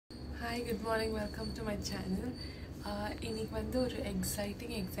Hi, good morning. Welcome to my channel. இன்னைக்கு வந்து ஒரு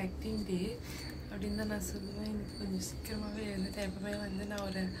exciting day அப்படினு நான் சொல்லுவேன். இன்னைக்கு கொஞ்சம் சீக்கிரமாவே எழுந்துட்டேன். எப்பவுமே வந்து நான்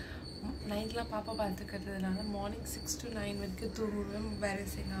ஒரு நைட்ல பாப்பா பார்த்துக்கிறதுனால மார்னிங் 6 to 9 வரைக்கும் தூங்குவேன். வேற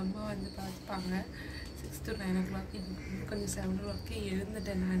எங்க அம்மா வந்து பார்த்துப்பாங்க 6 to 9 o'clock. இன்னைக்கு கொஞ்சம் 7 o'clock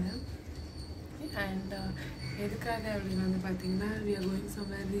எழுந்துட்டேன் நான். And எதுக்காக அப்படினு வந்து பாத்தீங்கன்னா we are going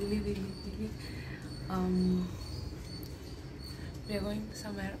somewhere really we are going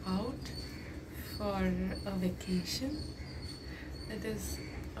somewhere out for a vacation. That is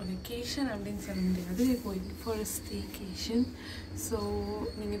a vacation அப்படினு சொல்ல முடியாது. We are going for a staycation. So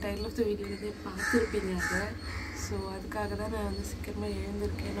நீங்க டைட்டில் ஆஃப் தி வீடியோல பார்த்திருப்பீங்க அத. So அதுக்காக தான் நான் வந்து சீக்கிரமா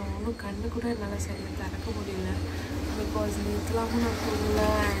எழுந்திருக்கேன். நான் ஒன்றும் கண்ணு கூட என்னால் சரியாக திறக்க முடியல. Because நேற்றுலாமும் நான் தூங்கல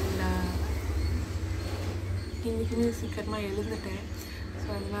and இன்னைக்குமே சீக்கிரமா எழுந்துட்டேன். So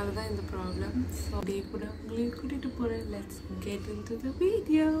அதனால தான் இந்த ப்ராப்ளம். ஸோ அப்படியே கூட உங்களையும் கூட்டிகிட்டு போகிறேன். Let's get into the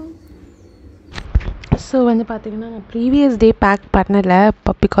video. So வந்து பார்த்திங்கன்னா நான் ப்ரீவியஸ் டே பேக் பண்ணலை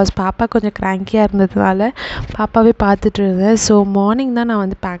பிகாஸ் பாப்பா கொஞ்சம் க்ராங்கியாக இருந்ததுனால பாப்பாவே பார்த்துட்டு இருந்தேன். ஸோ மார்னிங் தான் நான்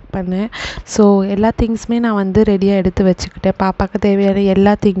வந்து பேக் பண்ணேன். ஸோ எல்லா திங்ஸுமே நான் வந்து ரெடியாக எடுத்து வச்சுக்கிட்டேன், பாப்பாவுக்கு தேவையான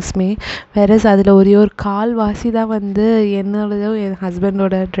எல்லா திங்ஸுமே. வேறஸ் அதில் ஒரே ஒரு கால்வாசி தான் வந்து என்னோடதும் என்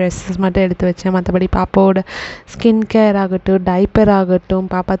ஹஸ்பண்டோட ட்ரெஸ்ஸஸ் மட்டும் எடுத்து வச்சேன். மற்றபடி பாப்பாவோட ஸ்கின் கேர் ஆகட்டும், டைப்பர்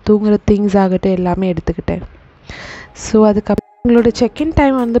ஆகட்டும், பாப்பா தூங்குகிற திங்ஸ் ஆகட்டும் எல்லாமே எடுத்துக்கிட்டேன். ஸோ அதுக்கப்புறம் எங்களோட செக்இன்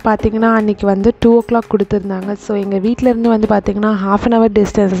டைம் வந்து பார்த்திங்கன்னா அன்றைக்கி வந்து 2 o'clock கொடுத்துருந்தாங்க. ஸோ எங்கள் வீட்டிலேருந்து வந்து பார்த்திங்கன்னா 1/2 hour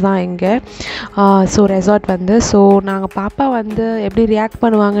டிஸ்டன்ஸ் தான் இங்கே ஸோ ரெசார்ட் வந்து. ஸோ நாங்கள் பாப்பா வந்து எப்படி ரியாக்ட்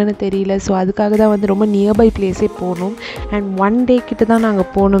பண்ணுவாங்கன்னு தெரியல. ஸோ அதுக்காக தான் வந்து ரொம்ப நியர்பை பிளேஸே போகணும். அண்ட் 1 day கிட்ட தான் நாங்கள்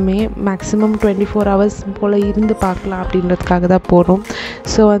போகணுமே. மேக்ஸிமம் 24 hours போல் இருந்து பார்க்கலாம் அப்படின்றதுக்காக தான் போகிறோம்.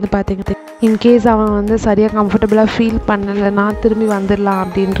 ஸோ வந்து பார்த்திங்கன்னா இன்கேஸ் அவன் வந்து சரியாக கம்ஃபர்டபுளாக ஃபீல் பண்ணலைன்னா திரும்பி வந்துடலாம்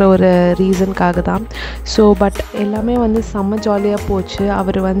அப்படின்ற ஒரு ரீசனுக்காக தான். ஸோ பட் எல்லாமே வந்து செம்ம ஜாலியாக போச்சு.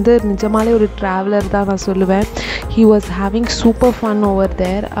 அவர் வந்து நிஜமாலே ஒரு ட்ராவலர் தான் நான் சொல்லுவேன். He was having super fun over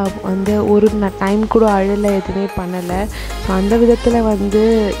there. வந்து ஒரு டைம் கூட அழலை, எதுவுமே பண்ணலை. ஸோ அந்த விதத்தில் வந்து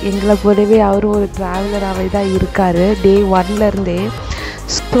எங்களை போலவே அவரும் ஒரு ட்ராவலராகவே தான் இருக்கார் டே 1லேருந்தே.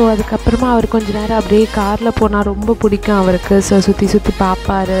 ஸோ அதுக்கப்புறமா அவர் கொஞ்ச நேரம் அப்படியே காரில் போனால் ரொம்ப பிடிக்கும் அவருக்கு. ஸோ சுற்றி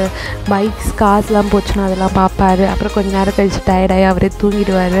பார்ப்பார். பைக்ஸ் கார்ஸ்லாம் போச்சுன்னா அதெல்லாம் பார்ப்பார். அப்புறம் கொஞ்சம் நேரம் கழித்து டயர்டாகி அவரே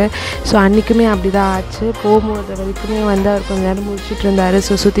தூங்கிடுவார். ஸோ அன்றைக்குமே அப்படி தான் ஆச்சு. போகும்போது வரைக்குமே வந்து அவர் கொஞ்சம் நேரம் முடிச்சுட்டு இருந்தார்.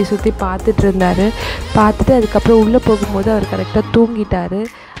 ஸோ சுற்றி பார்த்துட்டு இருந்தார். பார்த்துட்டு அதுக்கப்புறம் உள்ளே போகும்போது அவர் கரெக்டாக தூங்கிட்டார்.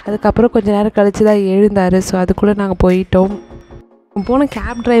 அதுக்கப்புறம் கொஞ்சம் நேரம் கழித்து தான் எழுந்தார். ஸோ அதுக்குள்ளே நாங்கள் போயிட்டோம். போன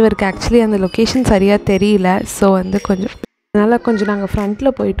கேப் டிரைவருக்கு ஆக்சுவலி அந்த லொக்கேஷன் சரியாக தெரியல. ஸோ வந்து அதனால் கொஞ்சம் நாங்கள்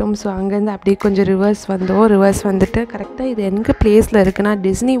ஃப்ரண்ட்டில் போயிட்டோம். ஸோ அங்கேருந்து அப்படியே கொஞ்சம் ரிவர்ஸ் வந்துட்டு கரெக்டாக இது எங்கே பிளேஸில் இருக்குன்னா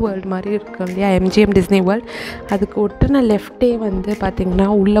டிஸ்னி வேர்ல்டு மாதிரி இருக்கும் இல்லையா, MGM டிஸ்னி வேர்ல்டு. அதுக்கு ஒட்டுன லெஃப்டே வந்து பார்த்திங்கன்னா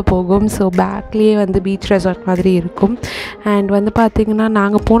உள்ளே போகும். ஸோ பேக்லேயே வந்து பீச் ரெசார்ட் மாதிரி இருக்கும். அண்ட் வந்து பார்த்திங்கன்னா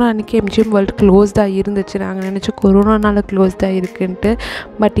நாங்கள் போன அன்றைக்கி MGM வேர்ல்டு க்ளோஸ்டாக இருந்துச்சு. நாங்கள் நினச்சோம் கொரோனானால க்ளோஸ்டாக இருக்குன்ட்டு.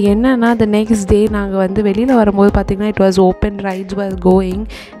 பட் என்னென்னா த நெக்ஸ்ட் டே நாங்கள் வந்து வெளியில் வரும்போது பார்த்திங்கன்னா it was open, rights was going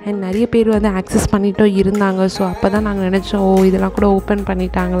and நிறைய பேர் வந்து ஆக்சஸ் பண்ணிட்டும் இருந்தாங்க. ஸோ அப்போ தான் நாங்கள் நினச்சோம் இதெல்லாம் கூட ஓப்பன்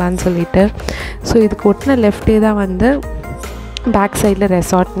பண்ணிட்டாங்களான்னு சொல்லிட்டு. ஸோ இதுக்கு ஒட்டின லெஃப்டே தான் வந்து பேக் சைடில்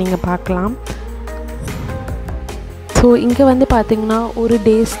ரெசார்ட் நீங்கள் பார்க்கலாம். ஸோ இங்கே வந்து பார்த்திங்கன்னா ஒரு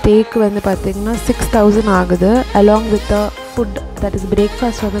டே ஸ்டேக்கு வந்து பார்த்திங்கன்னா 6,000 ஆகுது. Along with food, that is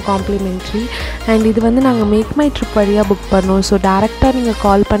breakfast வந்து காம்ப்ளிமெண்ட்ரி. அண்ட் இது வந்து நாங்கள் மேக் மை ட்ரிப் வழியாக புக் பண்ணோம். ஸோ டேரெக்டாக நீங்கள்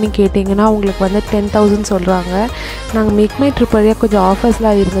கால் பண்ணி கேட்டிங்கன்னா உங்களுக்கு வந்து 10,000 சொல்கிறாங்க. நாங்கள் மேக் மை ட்ரிப் வழியாக கொஞ்சம்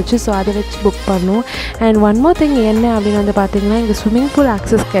ஆஃபர்ஸ்லாம் இருந்துச்சு. ஸோ அதை வச்சு புக் பண்ணோம். அண்ட் ஒன் மோர் திங் என்ன அப்படின்னு வந்து பார்த்திங்கன்னா இங்கே ஸ்விம்மிங் பூல்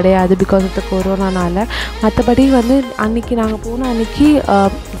ஆக்சஸ் கிடையாது பிகாஸ் ஆஃப் த கொரோனானால. மற்றபடி வந்து அன்றைக்கி நாங்கள் போன அன்றைக்கி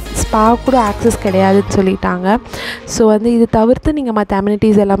ஸ்பா கூட ஆக்சஸ் கிடையாதுன்னு சொல்லிட்டாங்க. ஸோ வந்து இது தவிர்த்து நீங்கள் மற்ற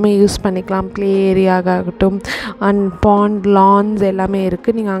அம்யூனிட்டிஸ் எல்லாமே யூஸ் பண்ணிக்கலாம். ப்ளே ஏரியாகட்டும் அண்ட் பாண்ட், லான்ஸ் எல்லாமே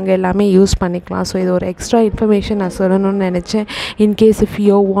இருக்குது. நீங்கள் அங்கே எல்லாமே யூஸ் பண்ணிக்கலாம். ஸோ இது ஒரு எக்ஸ்ட்ரா இன்ஃபர்மேஷன் நான் சொல்லணும்னு நினச்சேன். In case if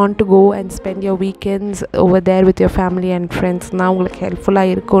you want to go and spend your weekends over there with your family and ஃப்ரெண்ட்ஸ்னால் உங்களுக்கு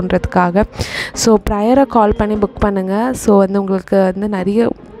ஹெல்ப்ஃபுல்லாக இருக்குன்றதுக்காக. ஸோ ப்ரையராக கால் பண்ணி புக் பண்ணுங்கள். ஸோ வந்து உங்களுக்கு வந்து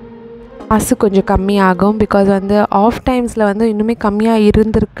நிறைய காசு கொஞ்சம் கம்மியாகும். பிகாஸ் வந்து ஆஃப் டைம்ஸில் வந்து இன்னுமே கம்மியாக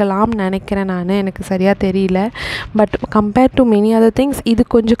இருந்திருக்கலாம்னு நினைக்கிறேன் நான், எனக்கு சரியாக தெரியல. But compared to many other things இது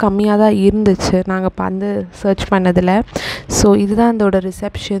கொஞ்சம் கம்மியாக தான் இருந்துச்சு நாங்கள் வந்து சர்ச் பண்ணதில். ஸோ இதுதான் அதோட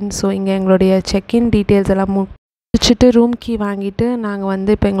ரிசப்ஷன். ஸோ இங்கே எங்களுடைய செக்இன் டீட்டெயில்ஸ் எல்லாம் முடிச்சுட்டு ரூம் கீ வாங்கிட்டு நாங்கள்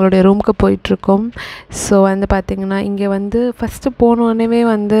வந்து இப்போ எங்களுடைய ரூமுக்கு போயிட்டுருக்கோம். ஸோ வந்து பார்த்திங்கன்னா இங்கே வந்து ஃபஸ்ட்டு போனோடனே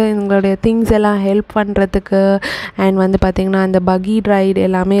வந்து எங்களுடைய திங்ஸ் எல்லாம் ஹெல்ப் பண்ணுறதுக்கு அண்ட் வந்து பார்த்திங்கன்னா அந்த பகி ரைடு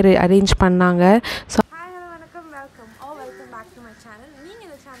எல்லாமே அரேஞ்ச் பண்ணாங்க. ஸோ வணக்கம், welcome back to my channel. நீங்கள்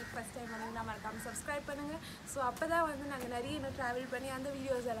இந்த சேனலுக்கு ஃபஸ்ட் டைம் வந்தீங்கன்னா மறக்காம சப்ஸ்கிரைப் பண்ணுங்கள். ஸோ அப்போ தான் வந்து நாங்கள் நிறைய இன்னும் ட்ராவல் பண்ணி அந்த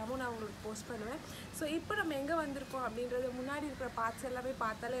வீடியோஸ் எல்லாமும் நான் உங்களுக்கு போஸ்ட் பண்ணுவேன். ஸோ இப்போ நம்ம எங்கே வந்திருக்கோம் அப்படின்றது முன்னாடி இருக்கிற பார்ட்ஸ் எல்லாமே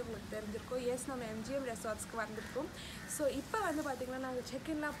பார்த்தாலே உங்களுக்கு தெரிஞ்சிருக்கும். எஸ், நம்ம MGM ரெசார்ட்ஸ்க்கு வந்திருக்கோம். ஸோ இப்போ வந்து பார்த்திங்கன்னா நாங்கள்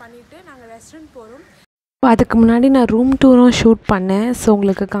செக்இன்லாம் பண்ணிவிட்டு நாங்கள் ரெஸ்டாரண்ட் போகிறோம். அதுக்கு முன்னாடி நான் ரூம் டூரும் ஷூட் பண்ணேன். ஸோ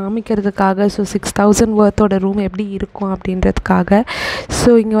உங்களுக்கு காமிக்கிறதுக்காக. ஸோ 6000 வர்த்தோட ரூம் எப்படி இருக்கும் அப்படின்றதுக்காக. ஸோ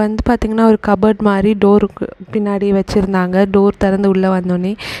இங்கே வந்து பார்த்திங்கன்னா ஒரு கபர்ட் மாதிரி டோருக்கு பின்னாடி வச்சுருந்தாங்க. டோர் திறந்து உள்ளே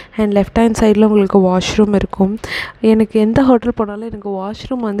வந்தோடனே அண்ட் லெஃப்ட் ஹேண்ட் சைடில் உங்களுக்கு வாஷ்ரூம் இருக்கும். எனக்கு எந்த ஹோட்டல் போனாலும் எனக்கு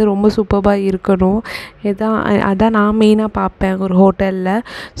வாஷ்ரூம் வந்து ரொம்ப சூப்பராக இருக்கணும். அதான் நான் மெயினாக பார்ப்பேன் ஒரு ஹோட்டலில்.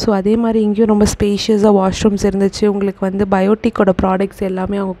 ஸோ அதே மாதிரி இங்கேயும் ரொம்ப ஸ்பேஷியஸாக வாஷ்ரூம்ஸ் இருந்துச்சு. உங்களுக்கு வந்து பயோட்டிக்கோட ப்ராடக்ட்ஸ்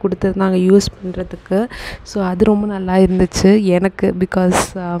எல்லாமே அவங்க கொடுத்துருந்தாங்க யூஸ் பண்ணுறதுக்கு. ஸோ அது ரொம்ப நல்லா இருந்துச்சு எனக்கு. Because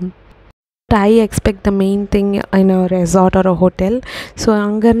I expect the main thing in a resort or a hotel. So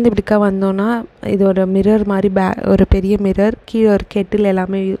அங்கேருந்து இப்படிக்கா வந்தோன்னா இது ஒரு மிரர் மாதிரி ஒரு பெரிய மிரர், கீழே ஒரு கெட்டில்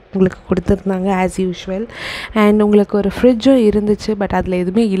எல்லாமே உங்களுக்கு கொடுத்துருந்தாங்க ஆஸ் யூஷுவல். அண்ட் உங்களுக்கு ஒரு ஃப்ரிட்ஜும் இருந்துச்சு. பட் அதில்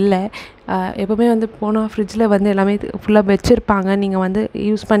எதுவுமே இல்லை. எப்போவுமே வந்து போனால் ஃப்ரிட்ஜில் வந்து எல்லாமே ஃபுல்லாக வச்சுருப்பாங்க. நீங்கள் வந்து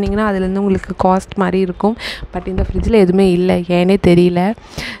யூஸ் பண்ணிங்கன்னா அதுலேருந்து உங்களுக்கு காஸ்ட் மாதிரி இருக்கும். பட் இந்த ஃப்ரிட்ஜில் எதுவுமே இல்லை, ஏன்னே தெரியல.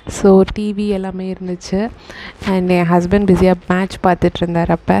 ஸோ டிவி எல்லாமே இருந்துச்சு. அண்ட் என் ஹஸ்பண்ட் பிஸியாக மேட்ச் பார்த்துட்டு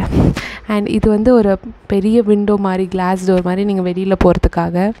இருந்தார் அப்போ. அண்ட் இது வந்து ஒரு பெரிய விண்டோ மாதிரி, கிளாஸ் டோர் மாதிரி நீங்கள் வெளியில்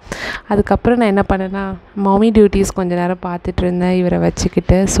போகிறதுக்காக. அதுக்கப்புறம் நான் என்ன பண்ணேன்னா மம்மி டியூட்டிஸ் கொஞ்சம் நேரம் பார்த்துட்டு இருந்தேன் இவரை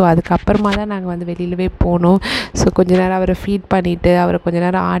வச்சுக்கிட்டு. ஸோ அதுக்கப்புறமா தான் நாங்கள் வந்து வெளியிலவே போனோம். ஸோ கொஞ்சம் நேரம் அவரை ஃபீட் பண்ணிவிட்டு அவரை கொஞ்சம்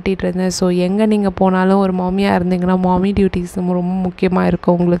நேரம் ஆட்டிகிட்டு இருந்தேன். ஸோ எங்கே நீங்கள் போனாலும் ஒரு மம்மியாக இருந்தீங்கன்னா மம்மி டியூட்டிஸ் ரொம்ப முக்கியமாக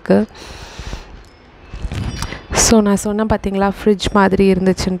இருக்கும் உங்களுக்கு. ஸோ நான் சொன்னேன் பார்த்தீங்களா ஃப்ரிட்ஜ் மாதிரி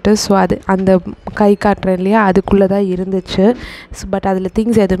இருந்துச்சுன்ட்டு. ஸோ அது அந்த கை காட்டுறேன் இல்லையா, அதுக்குள்ளே தான் இருந்துச்சு. ஸோ பட் அதில்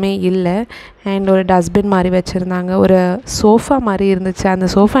திங்ஸ் எதுவுமே இல்லை. அண்ட் ஒரு டஸ்ட்பின் மாதிரி வச்சுருந்தாங்க. ஒரு சோஃபா மாதிரி இருந்துச்சு. அந்த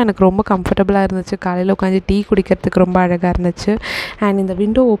சோஃபா எனக்கு ரொம்ப கம்ஃபர்டபுளாக இருந்துச்சு. காலையில் உட்காந்து டீ குடிக்கிறதுக்கு ரொம்ப அழகாக இருந்துச்சு. அண்ட் இந்த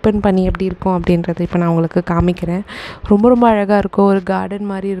விண்டோ ஓப்பன் பண்ணி எப்படி இருக்கும் அப்படின்றத இப்போ நான் உங்களுக்கு காமிக்கிறேன். ரொம்ப ரொம்ப அழகாக இருக்கும். ஒரு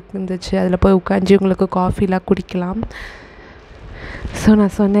கார்டன் மாதிரி இருந்துச்சு. அதில் போய் உட்காந்து உங்களுக்கு காஃபிலாம் குடிக்கலாம். ஸோ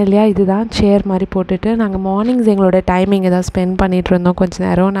நான் சொன்னேன் இல்லையா, இதுதான் சேர் மாதிரி போட்டுட்டு நாங்கள் மார்னிங்ஸ் எங்களோட டைமிங் ஏதாவது ஸ்பெண்ட் பண்ணிகிட்டு இருந்தோம். கொஞ்சம்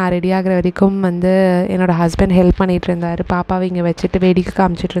நேரம் நான் ரெடி ஆகிற வரைக்கும் வந்து என்னோடய ஹஸ்பண்ட் ஹெல்ப் பண்ணிகிட்டு இருந்தார். பாப்பாவை இங்கே வச்சுட்டு வேடிக்கை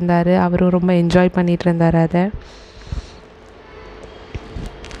காமிச்சிட்டு இருந்தார். அவரும் ரொம்ப என்ஜாய் பண்ணிகிட்டு இருந்தார் அதை.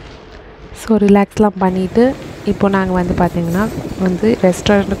 ஸோ ரிலாக்ஸ்லாம் பண்ணிவிட்டு இப்போ நாங்கள் வந்து பார்த்திங்கன்னா வந்து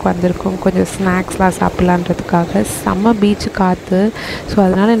ரெஸ்டாரண்ட்டுக்கு வந்திருக்கோம். கொஞ்சம் ஸ்நாக்ஸ்லாம் சாப்பிட்லான்றதுக்காக. செம்ம பீச்சு காற்று. ஸோ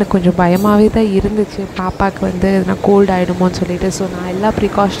அதனால் எனக்கு கொஞ்சம் பயமாகவே தான் இருந்துச்சு, பாப்பாவுக்கு வந்து எதுனா கோல்டு ஆகிடுமோன்னு சொல்லிட்டு. ஸோ நான் எல்லா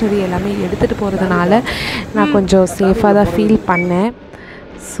ப்ரிகாஷனரி எல்லாமே எடுத்துகிட்டு போகிறதுனால நான் கொஞ்சம் சேஃபாக தான் ஃபீல் பண்ணேன்.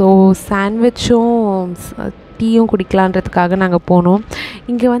 ஸோ சாண்ட்விச்சும் டீயும் குடிக்கலான்றதுக்காக நாங்கள் போனோம்.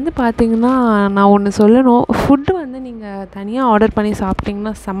 இங்கே வந்து பார்த்திங்கன்னா நான் ஒன்று சொல்லணும். ஃபுட்டு வந்து நீங்கள் தனியாக ஆர்டர் பண்ணி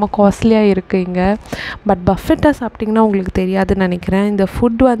சாப்பிட்டிங்கன்னா செம்ம காஸ்ட்லியாக இருக்குது இங்கே. பட் பஃபெட்டாக சாப்பிட்டிங்கன்னா உங்களுக்கு தெரியாதுன்னு நினைக்கிறேன். இந்த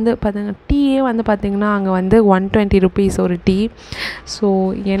ஃபுட் வந்து பார்த்திங்கன்னா டீயே வந்து பார்த்திங்கன்னா அங்கே வந்து 120 rupees ஒரு டீ. ஸோ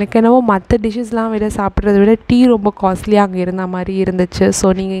எனக்கு என்னவோ மற்ற டிஷ்ஷஸ்லாம் விட சாப்பிட்றத விட டீ ரொம்ப காஸ்ட்லியாக அங்கே இருந்த மாதிரி இருந்துச்சு. ஸோ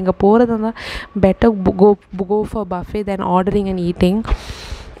நீங்கள் இங்கே போகிறது தான் better go for buffet then ordering and eating.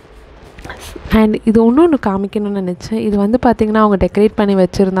 And இது ஒன்று காமிக்கணும்னு நினச்சேன். இது வந்து பார்த்திங்கன்னா அவங்க டெக்கரேட் பண்ணி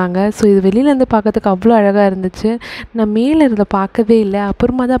வச்சுருந்தாங்க. ஸோ இது வெளியிலேருந்து பார்க்கறதுக்கு அவ்வளோ அழகாக இருந்துச்சு. நான் மேலே இருந்து பார்க்கவே இல்லை.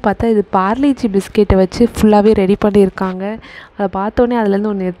 அப்புறமா தான் பார்த்தா இது பார்லேஜி பிஸ்கெட்டை வச்சு ஃபுல்லாகவே ரெடி பண்ணியிருக்காங்க. அதை பார்த்தோன்னே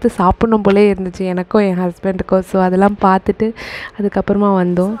அதுலேருந்து ஒன்று எடுத்து சாப்பிட்ணும் போலே இருந்துச்சு எனக்கும் என் ஹஸ்பண்டுக்கும். ஸோ அதெல்லாம் பார்த்துட்டு அதுக்கப்புறமா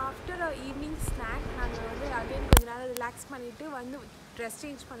வந்தோம். ஈவினிங் ஸ்நாக் நாங்கள் வந்து அகைன் கொஞ்ச நேரம் ரிலாக்ஸ் பண்ணிவிட்டு வந்து ட்ரெஸ்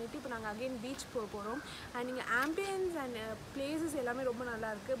சேஞ்ச் பண்ணிவிட்டு இப்போ நாங்கள் அகைன் பீச் போகிறோம். அண்ட் இங்கே ஆம்பியன்ஸ் அண்ட் பிளேசஸ் எல்லாமே ரொம்ப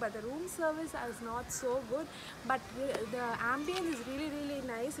நல்லாயிருக்கு. But the room service is not so good. But the ambience is really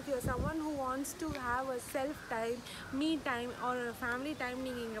nice. If you are someone who wants to have a self time, me time R family time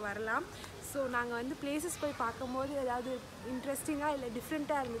நீங்கள் இங்கே வரலாம். So நாங்கள் வந்து places போய் பார்க்கும்போது ஏதாவது இன்ட்ரெஸ்டிங்காக இல்லை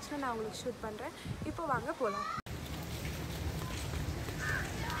டிஃப்ரெண்ட்டாக இருந்துச்சுன்னா நான் உங்களுக்கு ஷூட் பண்ணுறேன். இப்போ வாங்க போகலாம்.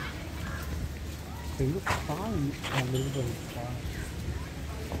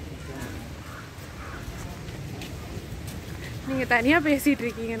 நீங்கள் தனியாக பேசிகிட்டு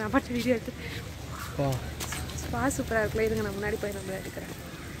இருக்கீங்க, நான் பாட்டு வீடியோ எடுத்து. ஸ்பா சூப்பராக இருக்குல்ல. இதுங்க நான் முன்னாடி போய் நம்ம எடுக்கிறேன்.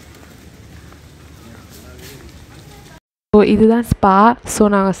 ஸோ இதுதான் ஸ்பா. ஸோ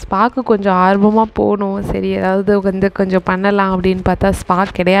நாங்கள் ஸ்பாக்கு கொஞ்சம் ஆர்வமாக போனோம். சரி ஏதாவது வந்து கொஞ்சம் பண்ணலாம் அப்படின்னு பார்த்தா ஸ்பா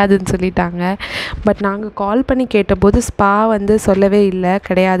கிடையாதுன்னு சொல்லிட்டாங்க. பட் நாங்கள் கால் பண்ணி கேட்டபோது ஸ்பா வந்து சொல்லவே இல்லை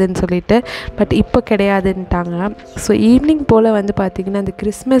கிடையாதுன்னு சொல்லிட்டு. பட் இப்போ கிடையாதுன்ட்டாங்க. ஸோ ஈவினிங் போல் வந்து பார்த்திங்கன்னா அந்த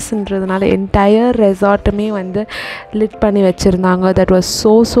கிறிஸ்மஸ்ன்றதுனால என்டையர் ரெசார்ட்டுமே வந்து லிட் பண்ணி வச்சுருந்தாங்க. That was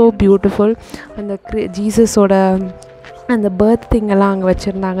so beautiful. அந்த ஜீசஸோட அந்த பர்த் திங்கெல்லாம் அங்கே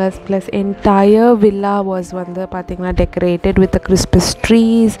வச்சுருந்தாங்க. ப்ளஸ் என்டையர் வில்லா வாஸ் வந்து பார்த்திங்கன்னா decorated with Christmas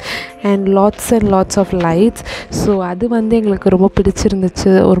trees and lots of lights. So அது வந்து எங்களுக்கு ரொம்ப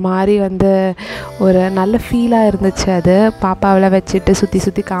பிடிச்சிருந்துச்சு. ஒரு மாதிரி வந்து ஒரு நல்ல ஃபீலாக இருந்துச்சு. அது பாப்பாவெல்லாம் வச்சுட்டு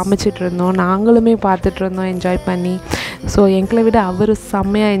சுற்றி காமிச்சிட்டு இருந்தோம். நாங்களுமே பார்த்துட்ருந்தோம் என்ஜாய் பண்ணி. ஸோ எங்களை விட அவர்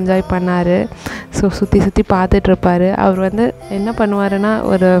செம்மையாக என்ஜாய் பண்ணார். ஸோ சுற்றி பார்த்துட்ருப்பார். அவர் வந்து என்ன பண்ணுவாருன்னா,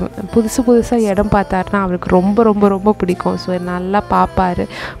 ஒரு புதுசாக இடம் பார்த்தாருன்னா அவருக்கு ரொம்ப பிடிக்கும். ஸோ நல்லா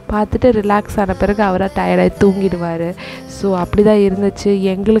பார்த்துட்டு ரிலாக்ஸ் ஆன பிறகு அவராக டயர்டாகி தூங்கிடுவார். ஸோ அப்படி தான் இருந்துச்சு.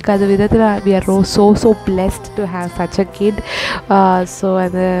 எங்களுக்கு அது விதத்தில் we are so blessed to have such a kid. So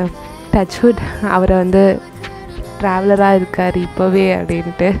அந்த டச்வுட் அவரை வந்து ட்ராவலராக இருக்கார் இப்போவே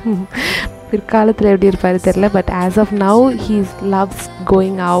அப்படின்ட்டு. பிற்காலத்தில் எப்படி இருப்பார் தெரில. But as of now he loves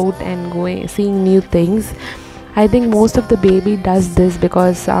going out and seeing new things. I think most of the baby does this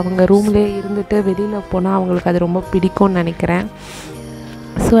because அவங்க ரூம்லேயே இருந்துட்டு வெளியில் போனால் அவங்களுக்கு அது ரொம்ப பிடிக்கும்னு நினைக்கிறேன்.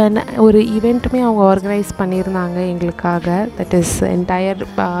 ஸோ ஒரு ஈவெண்ட்டுமே அவங்க ஆர்கனைஸ் பண்ணியிருந்தாங்க எங்களுக்காக. That is entire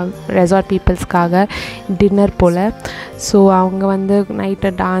resort பீப்புள்ஸ்க்காக dinner pole. So அவங்க வந்து நைட்டு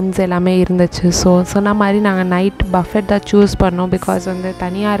டான்ஸ் எல்லாமே இருந்துச்சு. ஸோ சொன்ன மாதிரி நாங்கள் நைட் பஃபெட் தான் சூஸ் பண்ணோம். பிகாஸ் வந்து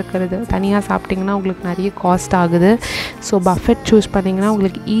தனியாக சாப்பிட்டிங்கன்னா உங்களுக்கு நிறைய காஸ்ட் ஆகுது. ஸோ பஃபெட் சூஸ் பண்ணிங்கன்னா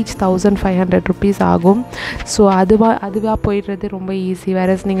உங்களுக்கு ஈச் 1500 rupees ஆகும். ஸோ அதுவாக போயிடுறது ரொம்ப ஈஸி.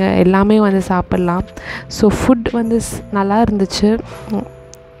 வேறு நீங்கள் எல்லாமே வந்து சாப்பிட்லாம். ஸோ ஃபுட் வந்து நல்லா இருந்துச்சு.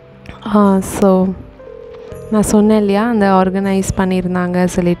 ஸோ நான் சொன்னேன் இல்லையா, அந்த ஆர்கனைஸ் பண்ணியிருந்தாங்க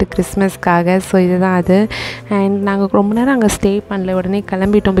சொல்லிட்டு கிறிஸ்மஸ்க்காக. ஸோ இதுதான் அது. அண்ட் நாங்கள் ரொம்ப நேரம் அங்கே ஸ்டே பண்ணல, உடனே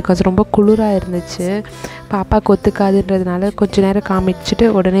கிளம்பிட்டோம். பிகாஸ் ரொம்ப குளிராக இருந்துச்சு. பாப்பாவுக்கு ஒத்துக்காதுன்றதுனால கொஞ்சம் நேரம் காமிச்சிட்டு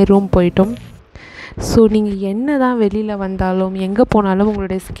உடனே ரூம் போயிட்டோம். ஸோ நீங்கள் என்ன தான் வெளியில் வந்தாலும் எங்கே போனாலும்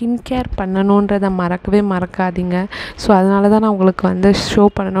உங்களுடைய ஸ்கின் கேர் பண்ணணுன்றதை மறக்காதீங்க. ஸோ அதனால தான் நான் உங்களுக்கு வந்து ஷோ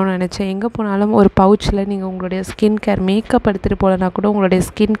பண்ணணும்னு நினச்சேன். எங்கே போனாலும் ஒரு பவுச்சில் நீங்கள் உங்களுடைய ஸ்கின் கேர் மேக்கப் எடுத்துகிட்டு போகலனா கூட உங்களுடைய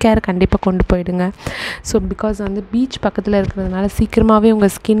ஸ்கின் கேர் கண்டிப்பாக கொண்டு போயிடுங்க. ஸோ பிகாஸ் வந்து பீச் பக்கத்தில் இருக்கிறதுனால சீக்கிரமாகவே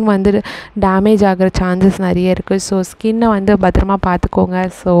உங்கள் ஸ்கின் வந்து டேமேஜ் ஆகிற சான்சஸ் நிறைய இருக்குது. ஸோ ஸ்கின்னை வந்து பத்திரமா பார்த்துக்கோங்க.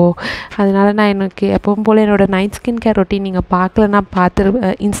 ஸோ அதனால் நான் எனக்கு எப்பவும் போல் என்னோடய நைட் ஸ்கின் கேர் ரொட்டீன் நீங்கள் பார்க்கலன்னா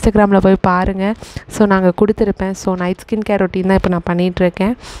இன்ஸ்டாகிராமில் போய் பாருங்கள். ஸோ நாங்கள் கொடுத்துருப்பேன். So night skin care routine தான் இப்போ நான்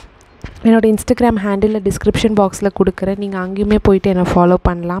பண்ணிகிட்ருக்கேன். என்னோடய இன்ஸ்டாகிராம் ஹேண்டிலில் டிஸ்கிரிப்ஷன் பாக்ஸில் கொடுக்குறேன். நீங்கள் அங்கேயுமே போய்ட்டு என்னை ஃபாலோ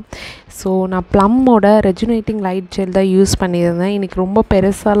பண்ணலாம். ஸோ நான் ப்ளம்மோட ரெஜுனேட்டிங் லைட் ஜெல் தான் யூஸ் பண்ணியிருந்தேன். இன்றைக்கி ரொம்ப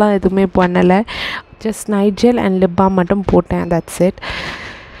பெருசாலாம் எதுவுமே பண்ணலை. Just night gel and lip balm மட்டும் போட்டேன். That's it.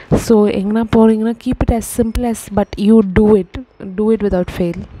 ஸோ எங்கன்னா போகிறீங்கன்னா keep it as simple as but you do it without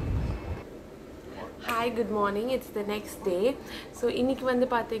fail. Hi, good morning. It's the next day. So இன்றைக்கி வந்து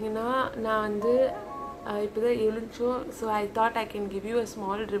பார்த்தீங்கன்னா நான் வந்து இப்போ தான் எழுந்தோம். So I thought I can give you a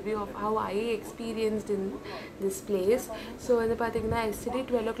small review of how I experienced in this place. So வந்து பார்த்தீங்கன்னா yesterday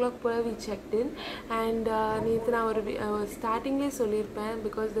 12 o'clock pole we checked in. And நேற்று நான் ஒரு ஸ்டார்டிங்லேயே சொல்லியிருப்பேன்.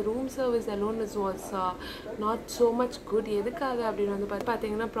 Because the room service alone was not so much good. எதுக்காக அப்படின்னு வந்து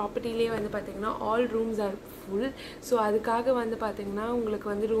பார்த்தீங்கன்னா ப்ராப்பர்ட்டிலேயே வந்து பார்த்தீங்கன்னா all rooms R full. So அதுக்காக வந்து பார்த்தீங்கன்னா உங்களுக்கு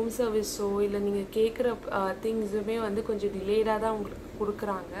வந்து ரூம் சர்வீஸோ இல்லை நீங்கள் கேட்குற திங்ஸுமே வந்து கொஞ்சம் டிலேடாக தான் உங்களுக்கு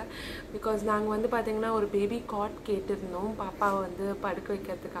கொடுக்குறாங்க. பிகாஸ் நாங்கள் வந்து பார்த்திங்கன்னா ஒரு பேபி காட் கேட்டிருந்தோம் பாப்பாவை வந்து படுக்க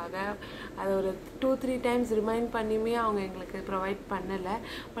வைக்கிறதுக்காக. அதை ஒரு 2-3 times ரிமைண்ட் பண்ணியுமே அவங்க எங்களுக்கு ப்ரொவைட் பண்ணலை.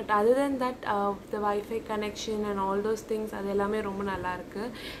 But other then that the wifi connection and all those things அது எல்லாமே ரொம்ப நல்லாயிருக்கு.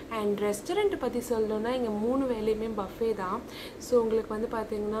 அண்ட் ரெஸ்டாரண்ட்டை பற்றி சொல்லணுன்னா இங்கே 3 வேலையுமே பஃபே தான். ஸோ உங்களுக்கு வந்து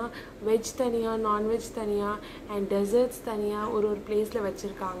பார்த்திங்கன்னா வெஜ் தனியாக, நான்வெஜ் தனியாக அண்ட் டெசர்ட்ஸ் தனியாக ஒரு பிளேஸில்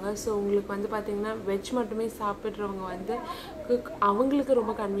வச்சுருக்காங்க. ஸோ உங்களுக்கு வந்து பார்த்திங்கன்னா வெஜ் மட்டுமே சாப்பிட்றவங்க வந்து அவங்களுக்கு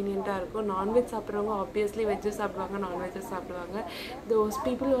ரொம்ப கன்வீனியண்ட்டாக இருக்கும். நான்வெஜ் சாப்பிட்றவங்க ஆப்வியஸ்லி வெஜ்ஜும் சாப்பிடுவாங்க, நான்வெஜ்ஜும் சாப்பிடுவாங்க. Those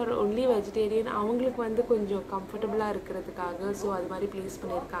people are only vegetarian, அவங்களுக்கு வந்து கொஞ்சம் கம்ஃபர்டபுளாக இருக்கிறதுக்காக ஸோ அது மாதிரி ப்ளேஸ்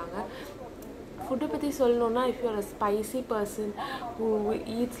பண்ணியிருக்காங்க. ஃபுட்டை பற்றி சொல்லணுன்னா, if you are a spicy person who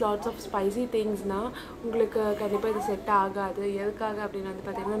eats lots of spicy திங்ஸ்னால் உங்களுக்கு கண்டிப்பாக இது செட் ஆகாது. எதுக்காக அப்படின்னு வந்து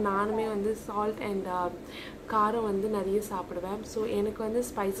பார்த்திங்கன்னா நானுமே வந்து சால்ட் அண்ட் காரம் வந்து நிறைய சாப்பிடுவேன். ஸோ எனக்கு வந்து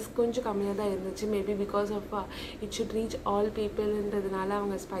ஸ்பைசஸ் கொஞ்சம் கம்மியாக தான் இருந்துச்சு. Maybe because of it should reach all பீப்புள்ன்றதுனால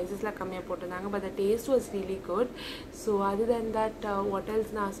அவங்க ஸ்பைசஸ்லாம் கம்மியாக போட்டிருந்தாங்க. But the taste was really good. So other then that what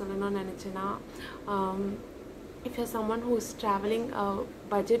else நான் சொல்லணும்னு நினச்சேன்னா, if you're someone who is traveling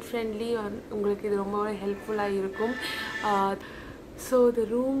budget friendly, உங்களுக்கு இது ரொம்பவே ஹெல்ப்ஃபுல்லாக இருக்கும். ஸோ த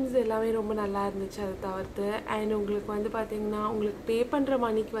ரூம்ஸ் எல்லாமே ரொம்ப நல்லா இருந்துச்சு அதை தவிர்த்து. அண்ட் உங்களுக்கு வந்து பார்த்திங்கன்னா உங்களுக்கு பே பண்ணுற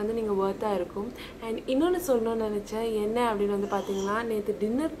மணிக்கு வந்து நீங்கள் ஒர்த்தாக இருக்கும். அண்ட் இன்னொன்று சொல்லணும்னு நினச்சேன் என்ன அப்படின்னு வந்து பார்த்திங்கன்னா, நேற்று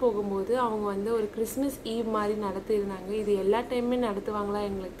டின்னர் போகும்போது அவங்க வந்து ஒரு கிறிஸ்மஸ் ஈவ் மாதிரி நடத்தியிருந்தாங்க. இது எல்லா டைமுமே நடத்துவாங்களா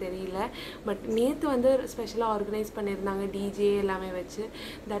எங்களுக்கு தெரியல, பட் நேற்று வந்து ஸ்பெஷலாக ஆர்கனைஸ் பண்ணியிருந்தாங்க டிஜே எல்லாமே வச்சு.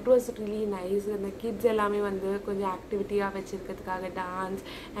 That was really nice. அந்த கிட்ஸ் எல்லாமே வந்து கொஞ்சம் ஆக்டிவிட்டியாக வச்சுருக்கிறதுக்காக டான்ஸ்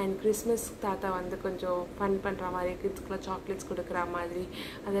அண்ட் கிறிஸ்மஸ் தாத்தா வந்து கொஞ்சம் ஃபன் பண்ணுற மாதிரி கிட்ஸ்க்குலாம் சாக்லேட்ஸ் கொடுக்குற மாதிரி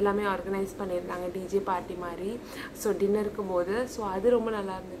அதெல்லாமே ஆர்கனைஸ் பண்ணியிருந்தாங்க டிஜே பார்ட்டி மாதிரி. ஸோ டின்னருக்கு போது ஸோ அது ரொம்ப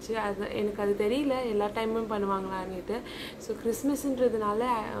நல்லா இருந்துச்சு. அது எனக்கு அது தெரியல எல்லா டைமும் பண்ணுவாங்களான்னுட்டு. ஸோ கிறிஸ்மஸ்ன்றதுனால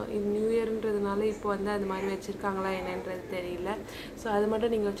நியூ இயர்ன்றதுனால இப்போ வந்து அது மாதிரி வச்சுருக்காங்களா என்னன்றது தெரியல. ஸோ அது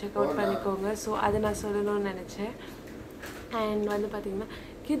மட்டும் நீங்கள் செக் அவுட் பண்ணிக்கோங்க. ஸோ அதை நான் சொல்லணும்னு நினச்சேன். அண்ட் வந்து பார்த்திங்கன்னா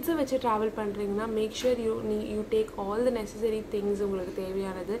கிட்ஸை வச்சு ட்ராவல் பண்ணுறீங்கன்னா make sure you take all the necessary things உங்களுக்கு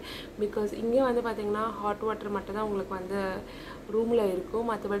தேவையானது. பிகாஸ் இங்கே வந்து பார்த்திங்கன்னா ஹாட் வாட்டர் மட்டும் தான் உங்களுக்கு வந்து ரூமில் இருக்கும்.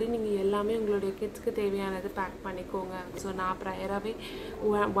 மற்றபடி நீங்கள் எல்லாமே உங்களுடைய கிட்ஸ்க்கு தேவையானது பேக் பண்ணிக்கோங்க. ஸோ நான் ப்ரையராகவே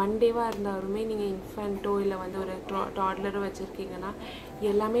ஒன் டேவாக இருந்தாலுமே நீங்கள் இன்ஃபென்ட்டோ இல்லை வந்து ஒரு டாட்லரோ வச்சுருக்கீங்கன்னா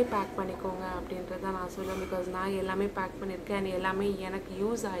எல்லாமே பேக் பண்ணிக்கோங்க அப்படின்றது தான் நான் சொல்லுவேன். பிகாஸ் நான் எல்லாமே பேக் பண்ணியிருக்கேன் அண்ட் எல்லாமே எனக்கு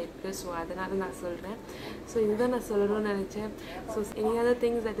யூஸ் ஆகிருக்கு. ஸோ அதனால் நான் சொல்கிறேன். ஸோ இதுதான் நான் சொல்லணும்னு நினச்சேன். So any other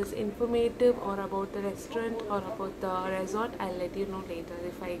things that is informative or about the restaurant or about the resort, I'll let you know later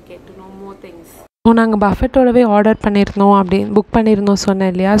if I get to know more things. நாங்கள் பஃபெட்டோடவே ஆர்டர் பண்ணியிருந்தோம் அப்படின்னு புக் பண்ணியிருந்தோம் சொன்னேன்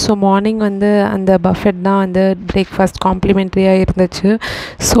இல்லையா. ஸோ மார்னிங் வந்து அந்த Buffett தான் வந்து பிரேக்ஃபாஸ்ட் காம்ப்ளிமெண்ட்ரியாக இருந்துச்சு.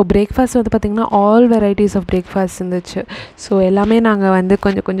 ஸோ பிரேக்ஃபாஸ்ட் வந்து பார்த்திங்கன்னா ஆல் வெரைட்டிஸ் ஆஃப் பிரேக்ஃபாஸ்ட் இருந்துச்சு. ஸோ எல்லாமே நாங்கள் வந்து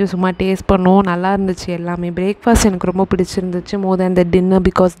கொஞ்சம் சும்மா டேஸ்ட் பண்ணோம். நல்லா இருந்துச்சு எல்லாமே. பிரேக்ஃபாஸ்ட் எனக்கு ரொம்ப பிடிச்சிருந்துச்சு மோர் தேன் த டின்னர்.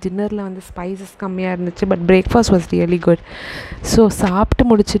 பிகாஸ் டின்னரில் வந்து ஸ்பைசஸ் கம்மியாக இருந்துச்சு, but breakfast was really good. So சாப்பிட்டு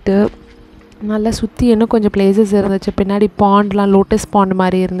முடிச்சுட்டு நல்லா சுற்றி இன்னும் கொஞ்சம் பிளேசஸ் இருந்துச்சு. பின்னாடி பாண்ட்லாம் லோட்டஸ் பாண்ட்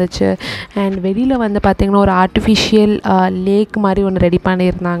மாதிரி இருந்துச்சு. அண்ட் வெளியில் வந்து பார்த்திங்கன்னா ஒரு ஆர்டிஃபிஷியல் லேக் மாதிரி ஒன்று ரெடி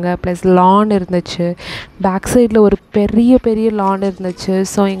பண்ணியிருந்தாங்க. ப்ளஸ் லான் இருந்துச்சு. பேக் சைடில் ஒரு பெரிய லான் இருந்துச்சு.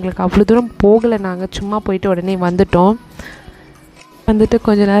 ஸோ எங்களுக்கு அவ்வளோ தூரம் போகலை, நாங்கள் சும்மா போயிட்டு உடனே வந்துட்டோம். வந்துட்டு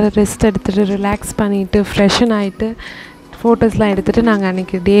கொஞ்சம் நேரம் ரெஸ்ட் எடுத்துகிட்டு ரிலாக்ஸ் பண்ணிவிட்டு ஃப்ரெஷன் ஆகிட்டு ஃபோட்டோஸ்லாம் எடுத்துகிட்டு நாங்கள்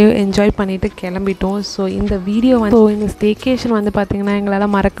அன்றைக்கி டே என்ஜாய் பண்ணிவிட்டு கிளம்பிட்டோம். ஸோ இந்த வீடியோ வந்து இந்த ஸ்டேகேஷன் வந்து பார்த்திங்கன்னா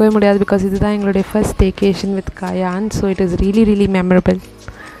எங்களால் மறக்கவே முடியாது. பிகாஸ் இதுதான் எங்களுடைய first staycation with Gayan. So it is really memorable.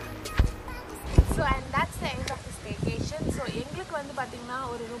 So and that's the end of the staycation. So எங்களுக்கு வந்து பார்த்திங்கன்னா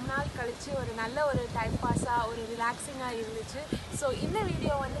ஒரு ரொம்ப நாள் கழித்து ஒரு நல்ல ஒரு டைம் பாஸாக ஒரு ரிலாக்ஸிங்காக இருந்துச்சு. ஸோ இந்த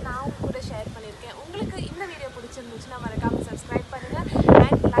வீடியோ வந்து நான் உங்க கூட ஷேர் பண்ணியிருக்கேன். உங்களுக்கு இந்த வீடியோ பிடிச்சிருந்துச்சுன்னா மறக்காமல் சப்ஸ்கிரைப் பண்ணுங்கள்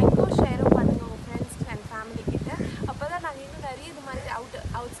அண்ட் லைக்கும் ஷேரும் பண்ணுங்கள் உங்கள் ஃப்ரெண்ட்ஸ் அண்ட் ஃபேமிலி கிட்ட. அப்போ தான் நாங்கள் இன்னும் நிறைய இது மாதிரி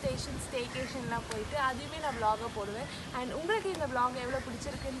அவுட் ஸ்டேஷன் ஸ்டேகேஷன்லாம் போயிட்டு அதையுமே நான் vlog போடுவேன். அண்ட் உங்களுக்கு இந்த vlog எவ்வளோ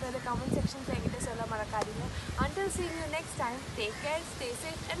பிடிச்சிருக்குன்றது கமெண்ட் செக்ஷன்ஸ் என்கிட்ட சொல்ல மறக்காதீங்க. Until seeing you next time, take care, stay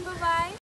safe and bye-bye.